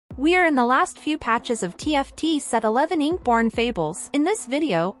We are in the last few patches of TFT Set 11 Inkborn Fables. In this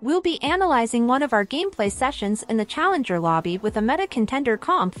video, we'll be analyzing one of our gameplay sessions in the Challenger lobby with a meta contender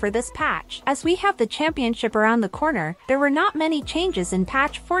comp for this patch. As we have the championship around the corner, there were not many changes in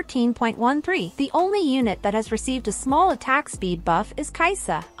patch 14.13. The only unit that has received a small attack speed buff is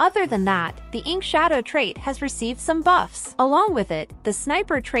Kaisa. Other than that, the Inkshadow trait has received some buffs. Along with it, the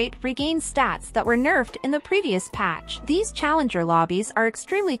sniper trait regains stats that were nerfed in the previous patch. These Challenger lobbies are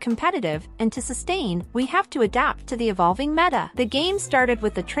extremely competitive, and to sustain, we have to adapt to the evolving meta. The game started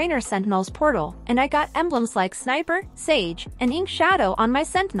with the Trainer Sentinel's portal, and I got emblems like Sniper, Sage, and Inkshadow on my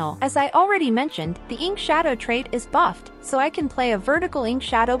Sentinel. As I already mentioned, the Inkshadow trait is buffed, so I can play a vertical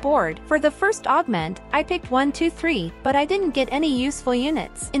Inkshadow board. For the first augment, I picked 1, 2, 3, but I didn't get any useful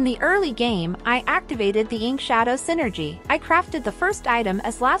units. In the early game, I activated the Inkshadow synergy. I crafted the first item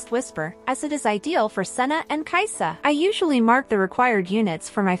as Last Whisper, as it is ideal for Senna and Kaisa. I usually mark the required units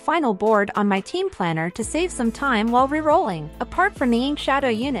for my final board on my team planner to save some time while rerolling. Apart from the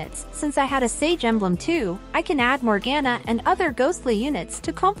Inkshadow units, since I had a Sage emblem too, I can add Morgana and other ghostly units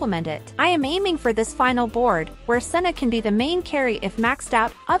to complement it. I am aiming for this final board, where Senna can be the main carry if maxed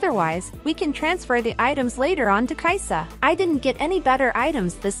out, otherwise, we can transfer the items later on to Kaisa. I didn't get any better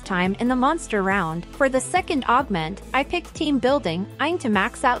items this time in the monster round. For the second augment, I picked team building, eyeing to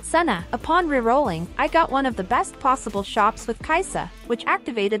max out Senna. Upon rerolling, I got one of the best possible shops with Kaisa, which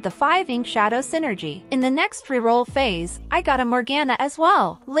activated the 5 Inkshadow synergy. In the next reroll phase, I got a Morgana as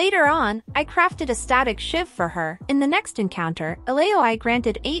well. Later on, I crafted a static shiv for her. In the next encounter, I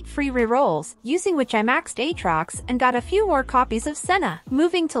granted 8 free rerolls, using which I maxed Aatrox and got a few more copies of Senna.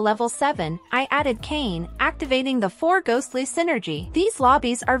 Moving to level 7, I added Kain, activating the 4 ghostly synergy. These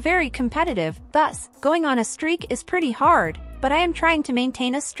lobbies are very competitive, thus, going on a streak is pretty hard, but I am trying to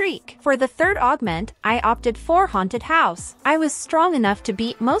maintain a streak. For the third augment, I opted for Haunted House. I was strong enough to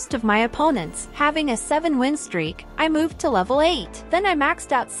beat most of my opponents. Having a 7-win streak, I moved to level 8. Then I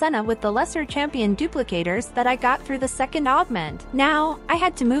maxed out Senna with the lesser champion duplicators that I got through the second augment. Now, I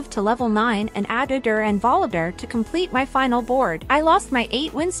had to move to level 9 and add Udyr and Volibear to complete my final board. I lost my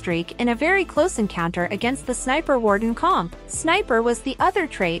 8-win streak in a very close encounter against the Sniper Warden comp. Sniper was the other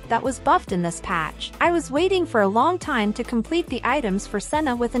trait that was buffed in this patch. I was waiting for a long time to complete the items for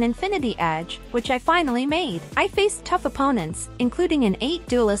Senna with an Infinity Edge, which I finally made. I faced tough opponents, including an 8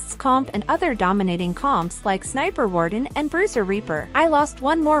 Duelists comp and other dominating comps like Sniper Warden and Bruiser Reaper. I lost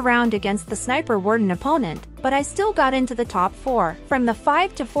one more round against the Sniper Warden opponent, but I still got into the top 4. From the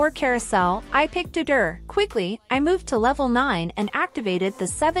 5 to 4 carousel, I picked Udyr. Quickly, I moved to level 9 and activated the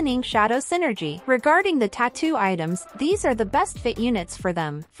 7 Inkshadow synergy. Regarding the tattoo items, these are the best fit units for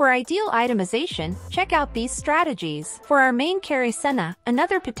them. For ideal itemization, check out these strategies. For our main carry Senna,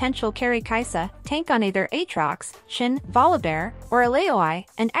 another potential carry Kaisa, tank on either Aatrox, Shin, Volibear, or Aleoi,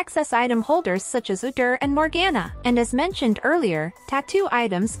 and excess item holders such as Udyr and Morgana. And as mentioned earlier, tattoo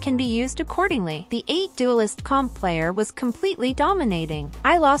items can be used accordingly. The 8 Duelist comp player was completely dominating.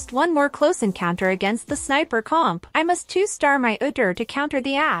 I lost one more close encounter against the Sniper comp. I must 2-star my Udyr to counter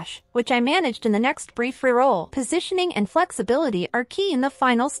the Ashe, which I managed in the next brief reroll. Positioning and flexibility are key in the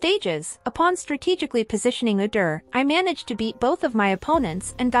final stages. Upon strategically positioning Udyr, I managed to beat both of my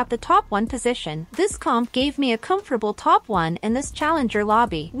opponents and got the top 1 position. This comp gave me a comfortable top 1 in this Challenger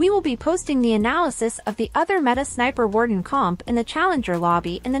lobby. We will be posting the analysis of the other meta Sniper Warden comp in the Challenger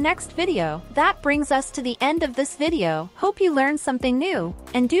lobby in the next video. That brings us to the end of this video. Hope you learned something new,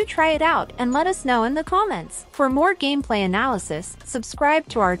 and do try it out and let us know in the comments. For more gameplay analysis, subscribe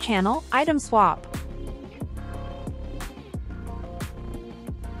to our channel, Item Swap.